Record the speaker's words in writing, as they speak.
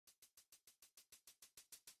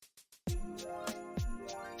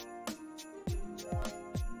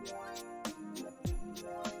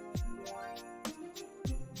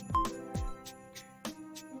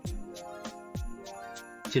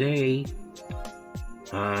today,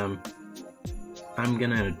 I'm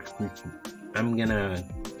gonna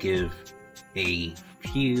give a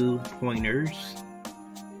few pointers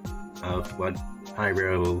of what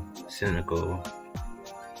Pyrocynical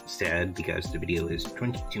said, because the video is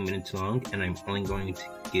 22 minutes long and I'm only going to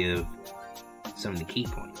give some of the key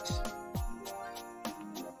points.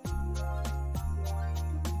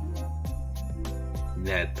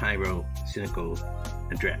 That Pyrocynical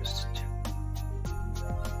addressed.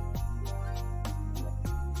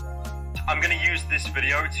 I'm going to use this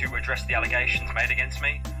video to address the allegations made against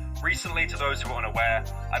me. Recently, to those who are unaware,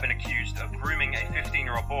 I've been accused of grooming a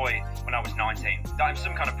 15-year-old boy when I was 19. That I'm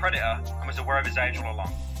some kind of predator and was aware of his age all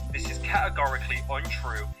along. This is categorically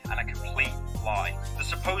untrue and a complete lie. The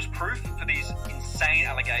supposed proof for these insane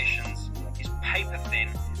allegations is paper thin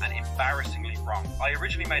and embarrassingly wrong. I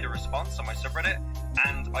originally made a response on my subreddit,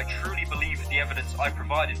 and I truly believe the evidence I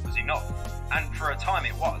provided was enough. And for a time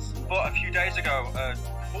it was. But a few days ago, a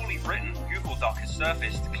poorly written Google Doc has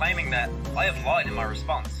surfaced claiming that I have lied in my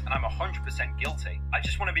response and I'm 100% guilty. I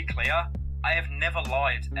just want to be clear, I have never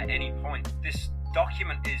lied at any point. This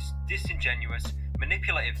document is disingenuous,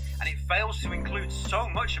 manipulative, and it fails to include so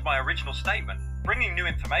much of my original statement, bringing new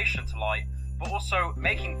information to light, but also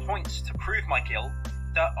making points to prove my guilt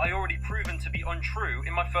that I already proven to be untrue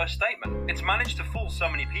in my first statement. It's managed to fool so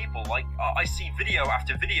many people. Like, I see video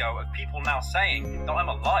after video of people now saying that I'm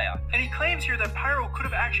a liar. And he claims here that Pyro could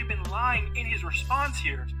have actually been lying in his response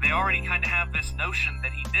here. They already kind of have this notion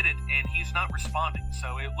that he did it, and he's not responding,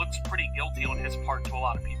 so it looks pretty guilty on his part to a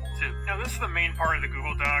lot of people too. Now, this is the main part of the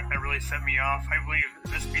Google Doc that really set me off. I believe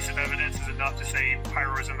this piece of evidence is enough to say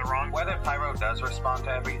Pyro is in the wrong. Whether Pyro does respond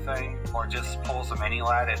to everything, or just pulls a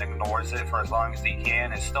mini-lad and ignores it for as long as he can,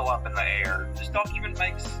 is still up in the air. This document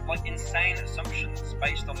makes like insane assumptions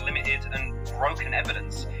based on limited and broken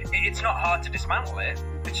evidence. It's not hard to dismantle it.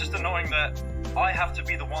 It's just annoying that I have to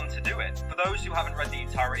be the one to do it. For those who haven't read the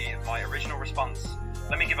entirety of my original response,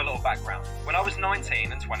 let me give a little background. When I was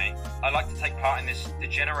 19 and 20, I liked to take part in this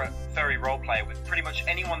degenerate furry roleplay with pretty much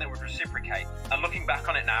anyone that would reciprocate. And looking back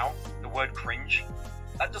on it now, the word cringe,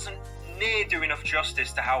 that doesn't near do enough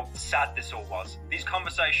justice to how sad this all was. These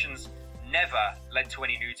conversations never led to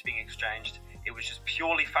any nudes being exchanged. It was just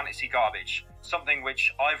purely fantasy garbage, something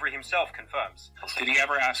which Ivory himself confirms. Did he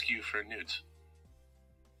ever ask you for nudes?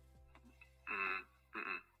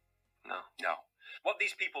 No. What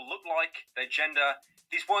these people look like, their gender,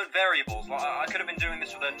 these weren't variables. Like, I could have been doing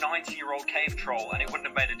this with a 90-year-old cave troll and it wouldn't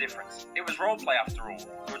have made a difference. It was roleplay after all.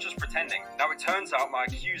 We were just pretending. Now it turns out my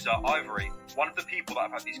accuser, Ivory, one of the people that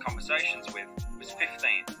I've had these conversations with, was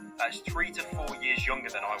 15. That is 3 to 4 years younger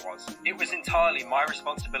than I was. It was entirely my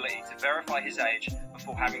responsibility to verify his age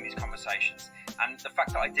before having these conversations. And the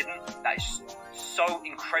fact that I didn't, that is so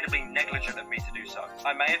incredibly negligent of me to do so.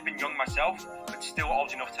 I may have been young myself, but still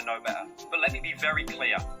old enough to know better. But let me be very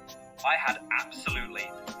clear. I had absolutely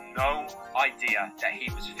no idea that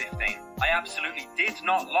he was 15. I absolutely did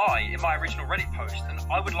not lie in my original Reddit post, and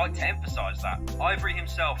I would like to emphasize that. Ivory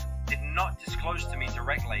himself did not disclose to me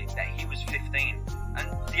directly that he was 15, and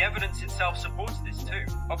the evidence itself supports this too.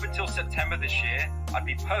 Up until September this year, I'd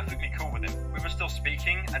be perfectly cool with him. We were still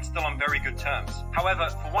speaking and still on very good terms. However,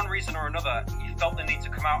 for one reason or another, he felt the need to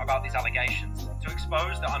come out about these allegations. To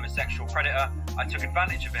expose that I'm a sexual predator, I took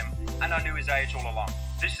advantage of him, and I knew his age all along.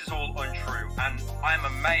 This is all untrue, and I am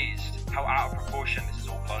amazed how out of proportion this is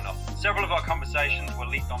all blown up. Several of our conversations were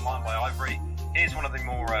leaked online by Ivory. Here's one of the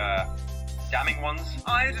more damning ones.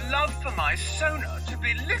 I'd love for my Sona to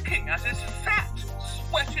be licking at his fat,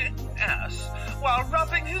 sweaty ass while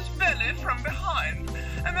rubbing his belly from behind,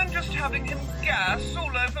 and then just having him gas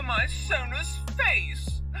all over my Sona's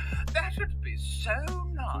face. That would be so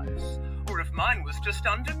nice. Or if mine was just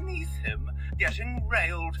underneath him, getting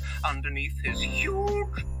railed underneath his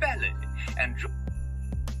huge belly, and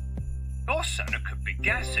your Sona could be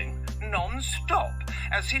gassing non-stop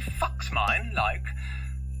as he fucks mine like...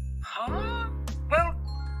 Huh? Well...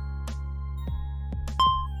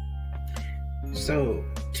 So,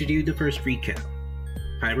 to do the first recap,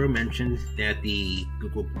 Pyro mentioned that the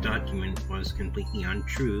Google document was completely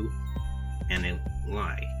untrue and a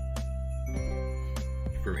lie.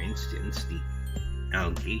 For instance, the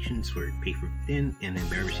allegations were paper thin and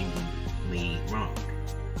embarrassingly wrong.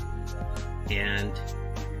 And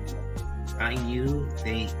I knew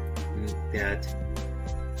that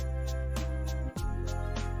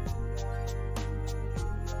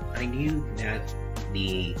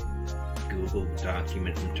the Google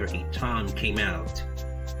document from Turkey Tom came out,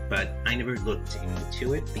 but I never looked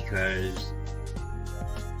into it because,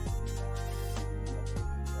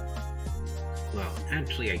 well,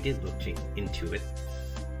 actually I did look into it,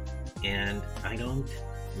 And I don't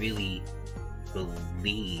really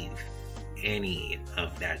believe any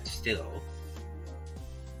of that still,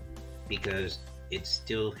 because it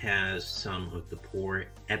still has some of the poor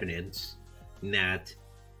evidence that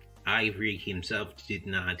Ivory himself did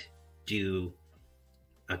not do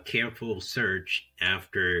a careful search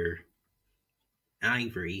after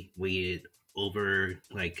Ivory waited over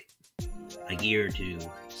like a year to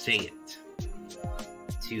say it,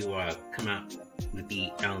 to come out with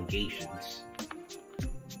the allegations.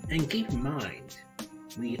 And keep in mind,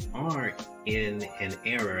 we are in an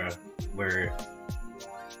era where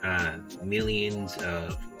millions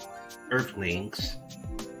of Earthlings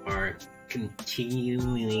are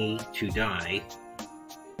continually to die.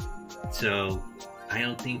 So I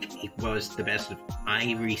don't think it was the best of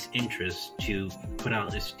Ivory's interest to put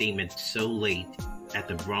out a statement so late at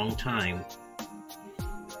the wrong time,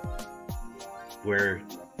 where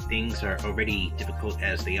things are already difficult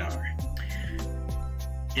as they are.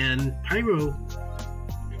 And Pyro,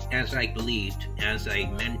 as I believed, as I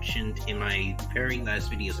mentioned in my very last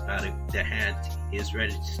videos about it that had his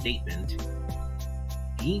Reddit statement,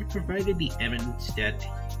 he provided the evidence that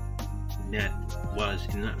was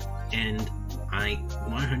enough. And I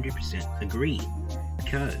 100% agree,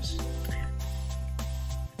 because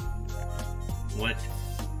what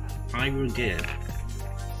Pyro did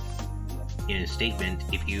in a statement,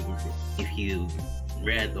 if you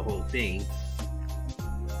read the whole thing,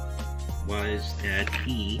 was that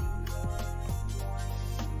he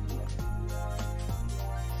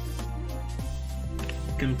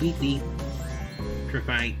completely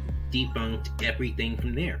debunked everything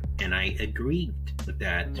from there. And I agreed with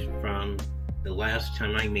that from the last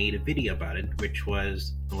time I made a video about it, which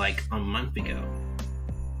was like a month ago.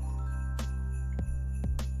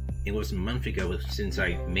 It was a month ago since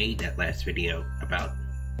I made that last video about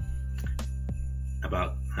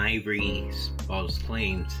Ivory's false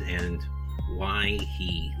claims and why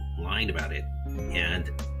he lied about it. And,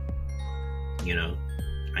 you know,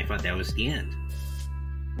 I thought that was the end.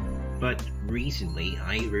 But recently,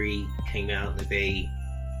 Ivory came out with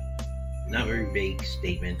another vague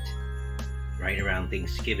statement right around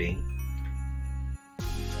Thanksgiving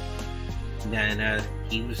that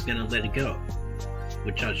he was gonna let it go,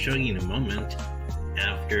 which I'll show you in a moment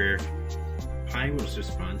after Pyro's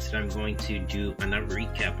response that I'm going to do another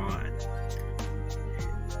recap on.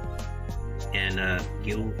 And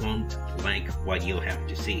you won't like what you'll have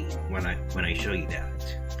to see when I show you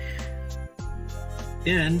that.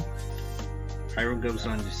 Then Pyro goes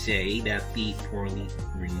on to say that the poorly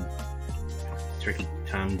written Turkey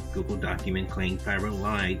Tom Google document claimed Pyro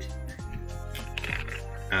lied.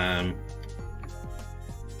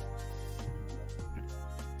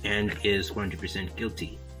 And is 100%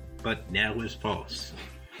 guilty, but that was false.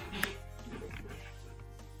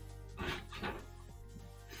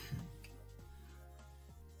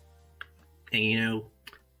 And you know,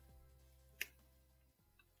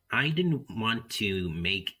 I didn't want to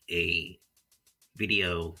make a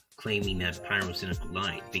video claiming that Pyrocynical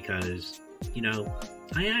lied, because, you know,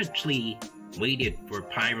 I actually waited for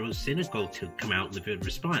Pyrocynical to come out with a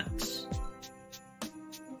response.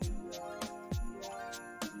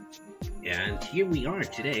 And here we are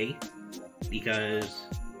today because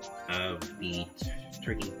of the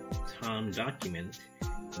Turkey Tom document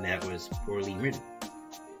that was poorly written.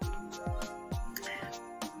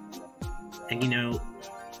 And you know,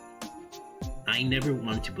 I never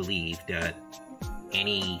want to believe that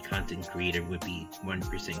any content creator would be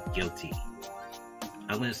 1% guilty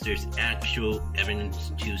unless there's actual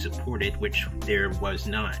evidence to support it, which there was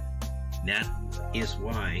not. That is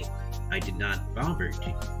why I did not bother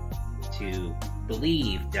to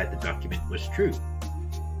believe that the document was true.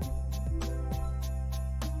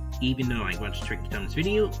 Even though I watched Turkey Tom's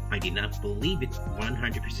video, I did not believe it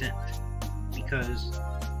 100% because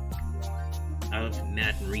of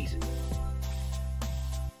that reason.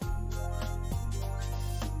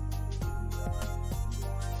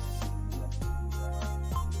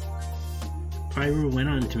 Pyro went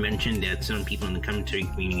on to mention that some people in the commentary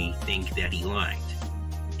community think that he lied,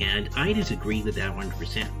 and I disagree with that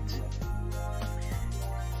 100%.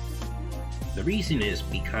 The reason is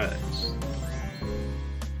because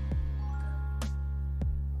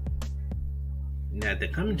that the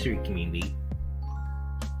commentary community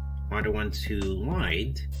are the ones who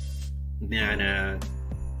lied that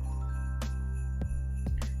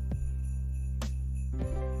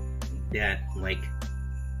like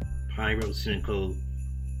Pyrocynical,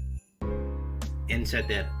 and said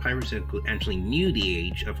that Pyrocynical actually knew the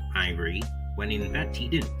age of Ivory when in fact he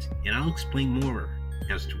didn't, and I'll explain more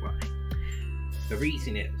as to why. The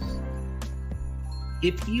reason is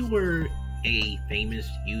If you were a famous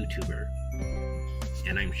YouTuber,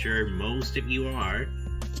 and I'm sure most of you are,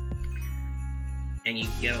 and you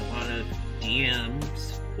get a lot of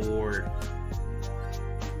DMs or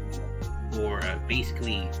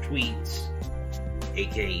basically tweets,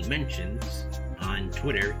 aka mentions, on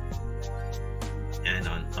Twitter and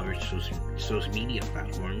on other social media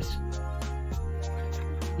platforms,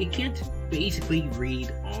 you can't basically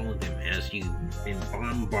read all of them, as you've been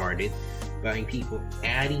bombarded by people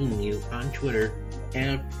adding you on Twitter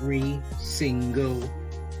every single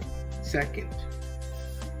second.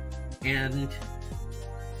 And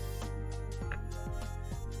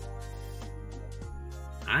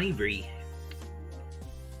Ivory,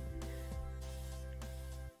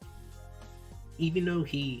 even though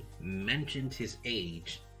he mentioned his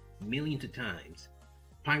age millions of times,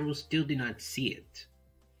 Pyro still did not see it.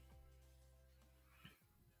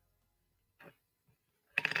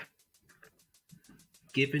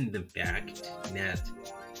 Given the fact that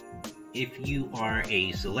if you are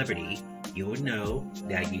a celebrity, you would know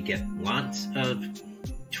that you get lots of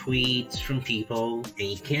tweets from people and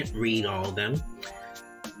you can't read all of them,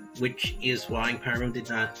 which is why Pyro did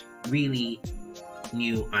not really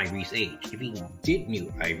knew Ivory's age. If he did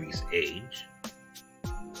knew Ivory's age,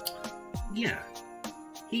 yeah,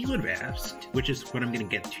 he would have asked, which is what I'm going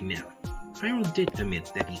to get to now. Pyro did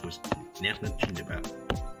admit that he was negligent about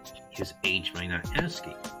his age by not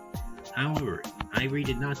asking. However, Ivory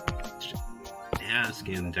did not ask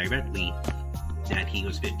him directly that he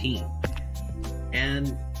was 15.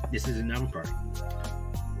 And this is another part.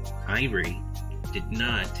 Ivory did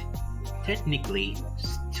not technically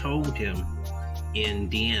told him in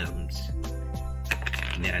DMs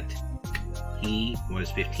that he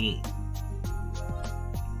was 15.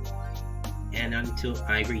 And until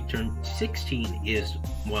Ivory turned 16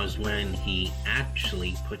 was when he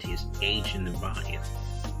actually put his age in the bio.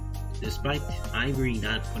 Despite Ivory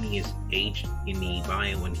not putting his age in the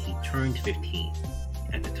bio when he turned 15,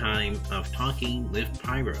 at the time of talking with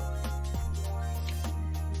Pyro.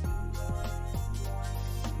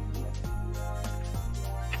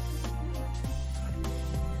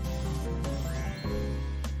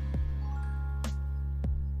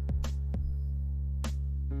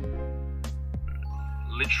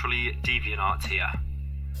 Literally DeviantArt here.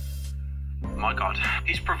 My god.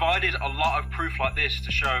 He's provided a lot of proof like this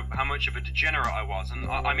to show how much of a degenerate I was, and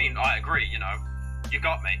I mean, I agree, you know, you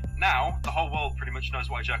got me. Now, the whole world pretty much knows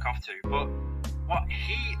what I jerk off to, but what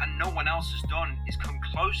he and no one else has done is come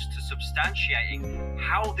close to substantiating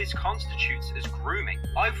how this constitutes as grooming.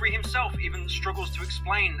 Ivory himself even struggles to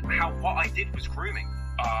explain how what I did was grooming.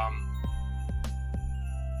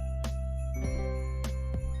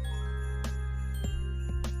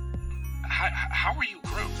 How were you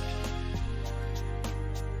groomed?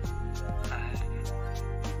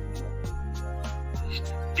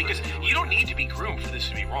 Because you don't need to be groomed for this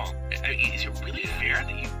to be wrong. Is it really fair that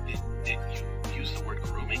you use the word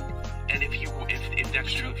grooming? And if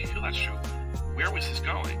that's true, if you feel that's true, where was this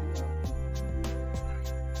going?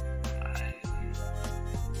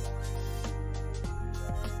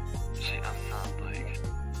 See, I'm not like,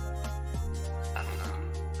 I don't know.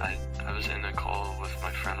 I was in a call with my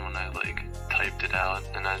friend when I like typed it out,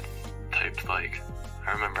 and I typed like,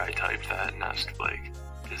 I remember I typed that and asked like,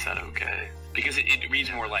 is that okay? Because it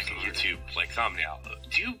reads more like a YouTube like thumbnail.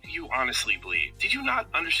 Do you honestly believe? Did you not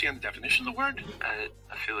understand the definition of the word?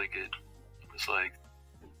 I feel like it was like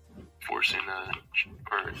forcing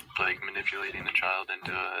or like manipulating a child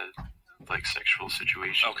into a like sexual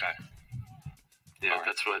situation. Okay. Yeah, right.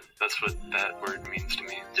 That's what that word means to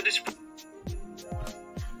me.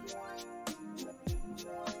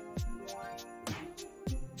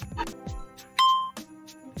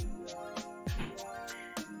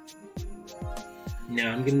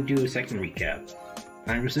 Now I'm going to do a second recap.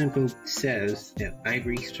 Pyrocynical says that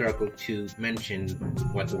Ivory struggled to mention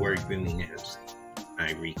what the word grooming is.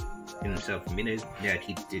 Ivory himself admitted that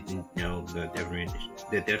he didn't know the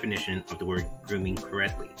definition of the word grooming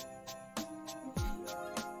correctly.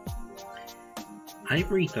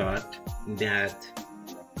 Ivory thought that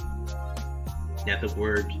the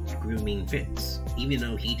word grooming fits, even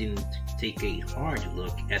though he didn't take a hard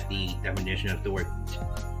look at the definition of the word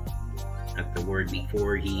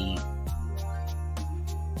before he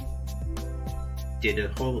did a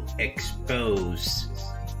whole expose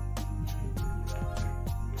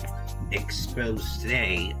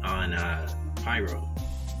today on Pyro.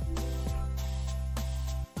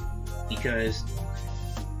 Because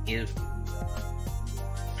if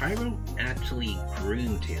Pyro actually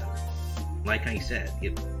groomed him, like I said,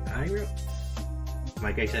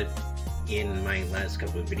 in my last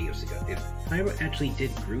couple of videos ago, if Pyro actually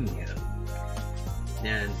did groom him,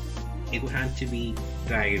 then it would have to be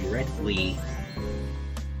directly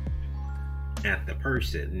at the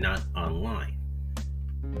person, not online.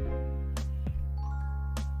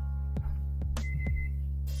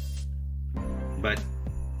 But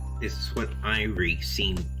this is what Ivory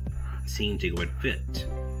seemed to would fit.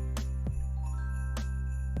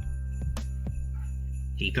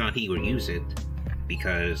 He thought he would use it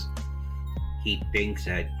because he thinks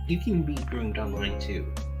that you can be groomed online too,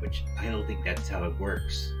 which I don't think that's how it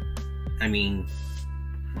works. I mean,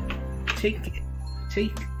 take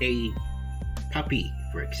a puppy,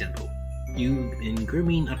 for example. You've been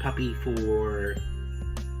grooming a puppy for,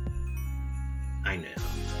 I don't know,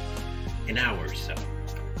 an hour or so,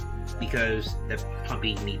 because the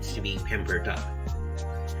puppy needs to be pampered up.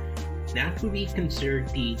 That would be considered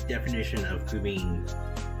the definition of grooming,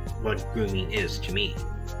 what grooming is to me.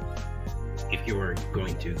 If you were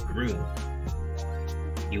going to groom,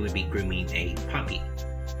 you would be grooming a puppy.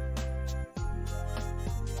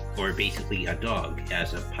 Or basically a dog,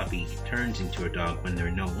 as a puppy turns into a dog when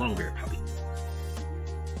they're no longer a puppy.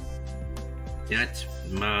 That's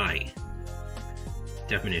my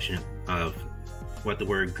definition of what the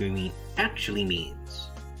word grooming actually means.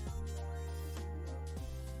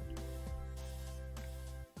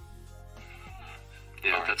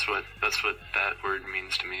 Yeah, that's what that word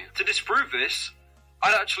means to me. To disprove this,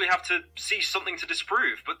 I'd actually have to see something to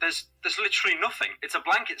disprove, but there's literally nothing. It's a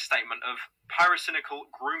blanket statement of Pyrocynical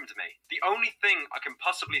groomed me. The only thing I can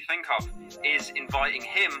possibly think of is inviting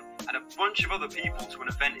him and a bunch of other people to an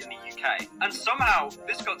event in the UK. And somehow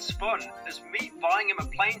this got spun as me buying him a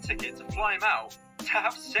plane ticket to fly him out to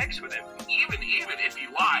have sex with him. Even if he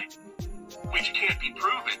lied, which can't be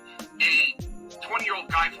proven, a 20-year-old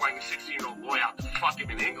guy flying a 16-year-old boy out to fuck him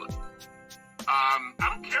in England. I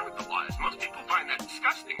don't care what the lie is. Most people find that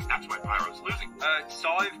disgusting. That's why Pyro's losing.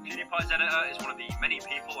 Sive, PewDiePie's editor, is one of the many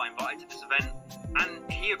people I invited to this event, and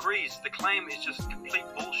he agrees the claim is just complete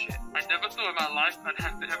bullshit. I never thought in my life I'd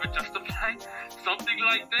have to ever justify something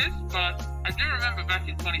like this, but I do remember back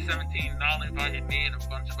in 2017, Niall invited me and a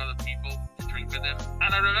bunch of other people to drink with him,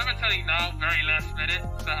 and I remember telling Niall very last minute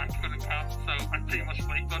that I couldn't come, so I pretty much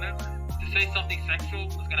flaked on him. To say something sexual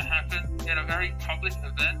was going to happen in a very public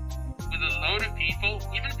event with a load of people,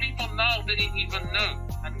 even people Niall didn't even know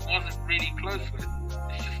and wasn't really close with,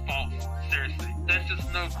 it's just false. Seriously, there's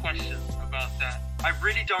just no question about that. I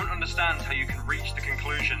really don't understand how you can reach the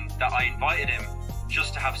conclusion that I invited him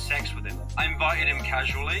just to have sex with him. I invited him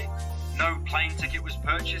casually. No plane ticket was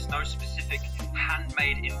purchased, no specific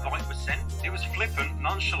handmade invite was sent. It was flippant,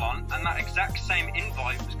 nonchalant, and that exact same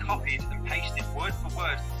invite was copied and pasted word for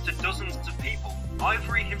word to dozens of people.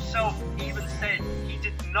 Ivory himself even said he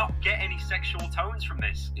did not get any sexual tones from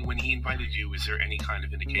this. When he invited you, is there any kind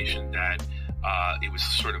of indication that it was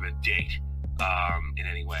sort of a date in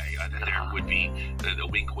any way? That there would be a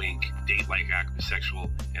wink-wink, date-like act of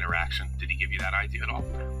sexual interaction? Did he give you that idea at all?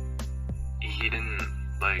 He didn't,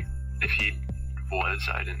 like, if he was,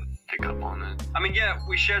 I didn't pick up on it. I mean, yeah,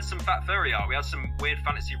 we shared some fat furry art, we had some weird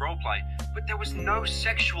fantasy roleplay, but there was no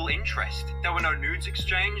sexual interest. There were no nudes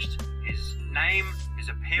exchanged. His name, his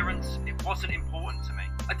appearance, it wasn't important to me.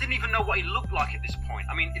 I didn't even know what he looked like at this point.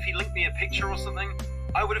 I mean, if he linked me a picture or something,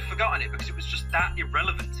 I would have forgotten it because it was just that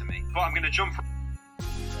irrelevant to me. But I'm going to jump from...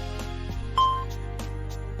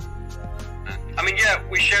 I mean, yeah,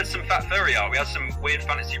 we shared some fat furry art, we had some weird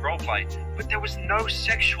fantasy roleplay, but there was no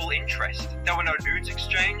sexual interest. There were no nudes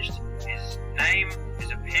exchanged. His name,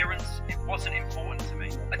 his appearance, it wasn't important to me.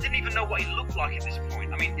 I didn't even know what he looked like at this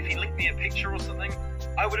point. I mean, if he linked me a picture or something,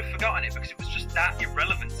 I would have forgotten it because it was just that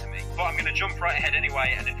irrelevant to me. But I'm going to jump right ahead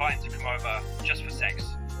anyway and invite him to come over just for sex.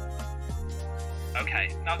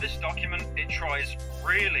 Okay, now this document, it tries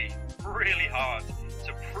really, really hard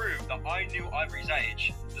to prove that I knew Ivory's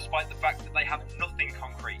age, despite the fact that they have nothing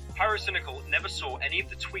concrete. Pyrocynical never saw any of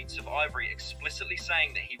the tweets of Ivory explicitly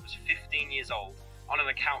saying that he was 15 years old on an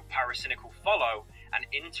account Pyrocynical follow and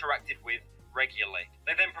interacted with regularly.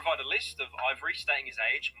 They then provide a list of Ivory stating his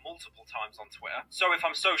age multiple times on Twitter. So if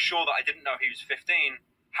I'm so sure that I didn't know he was 15,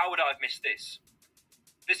 how would I have missed this?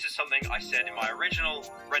 This is something I said in my original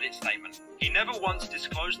Reddit statement. He never once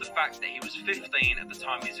disclosed the fact that he was 15 at the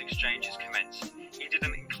time his exchanges commenced. He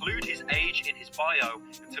didn't include his age in his bio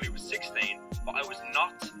until he was 16, but I was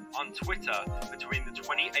not on Twitter between the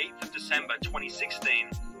 28th of December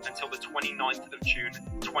 2016 until the 29th of June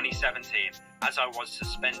 2017, as I was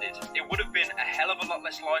suspended. It would have been a hell of a lot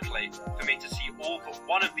less likely for me to see all but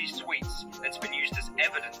one of these tweets that's been used as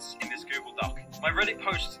evidence in this Google Doc. My Reddit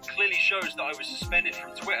post clearly shows that I was suspended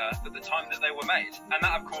from Twitter at the time that they were made, and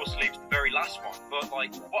that of course leaves the very last one. But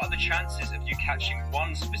like, what are the chances of you catching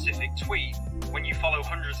one specific tweet when you follow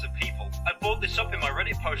hundreds of people? I brought this up in my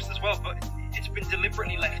Reddit post as well, but it's been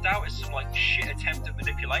deliberately left out as some like shit attempt at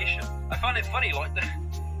manipulation. I find it funny, like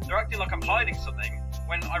they're acting like I'm hiding something,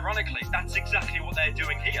 when ironically that's exactly what they're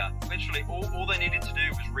doing here. Literally all they needed to do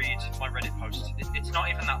was read my Reddit post. It's not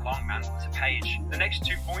even that long, man. It's a page. The next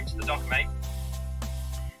 2 points the doc made.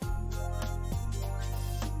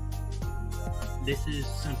 This is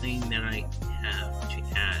something that I have to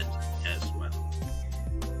add as well.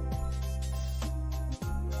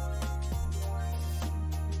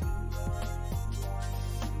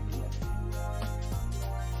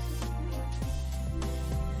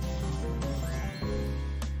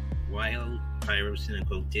 While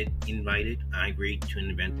Pyrocynical did invite Ivory to an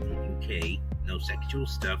event in the UK, no sexual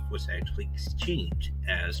stuff was actually exchanged,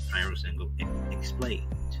 as Pyrocynical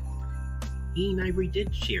explained. He and Ivory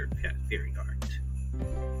did share fairy art.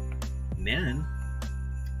 Then,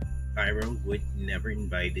 Pyro would never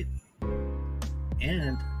invite it.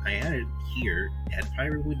 And I added here that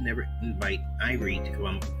Pyro would never invite Ivory to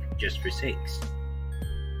come just for sakes.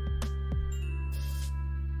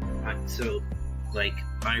 So, like,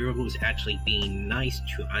 Pyro was actually being nice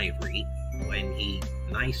to Ivory when he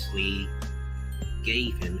nicely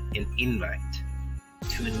gave him an invite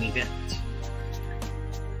to an event.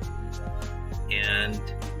 And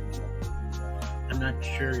I'm not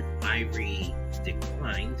sure if Ivory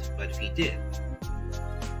declined, but if he did,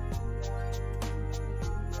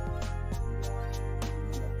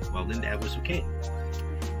 well then that was okay.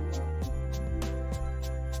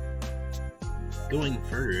 Going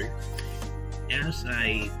further, as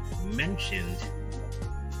I mentioned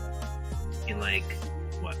in like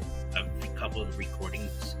a couple of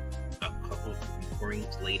recordings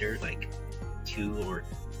later, like 2 or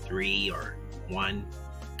 3 or 1,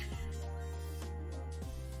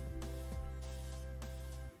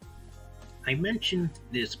 I mentioned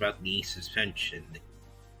this about the suspension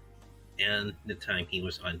and the time he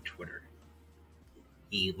was on Twitter.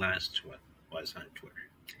 He last was on Twitter.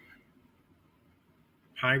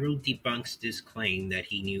 Pyro debunks this claim that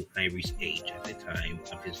he knew Ivory's age at the time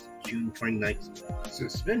of his June 29th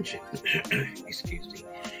suspension. Excuse me.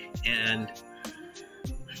 And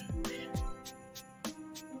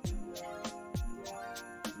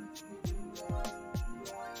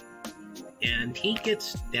he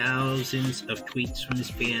gets thousands of tweets from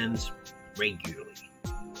his fans regularly.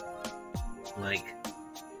 Like,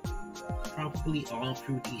 probably all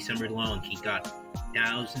through December long, he got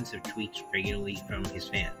thousands of tweets regularly from his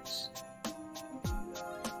fans.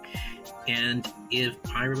 And if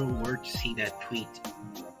Pyro were to see that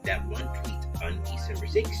one tweet on December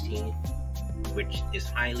 16th, which is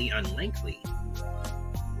highly unlikely,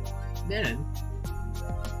 then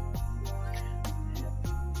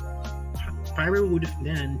Pyro would have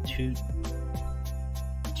then to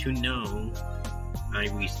know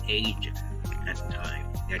Ivory's age at the time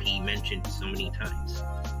that he mentioned so many times,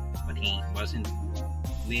 but he wasn't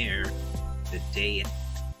there a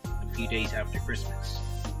few days after Christmas,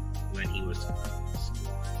 when he was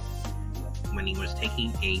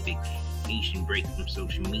taking a vacation break from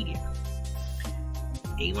social media,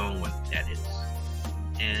 a long one that is,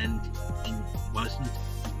 and he wasn't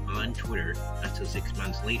on Twitter until 6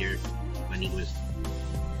 months later when he was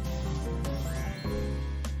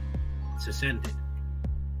suspended.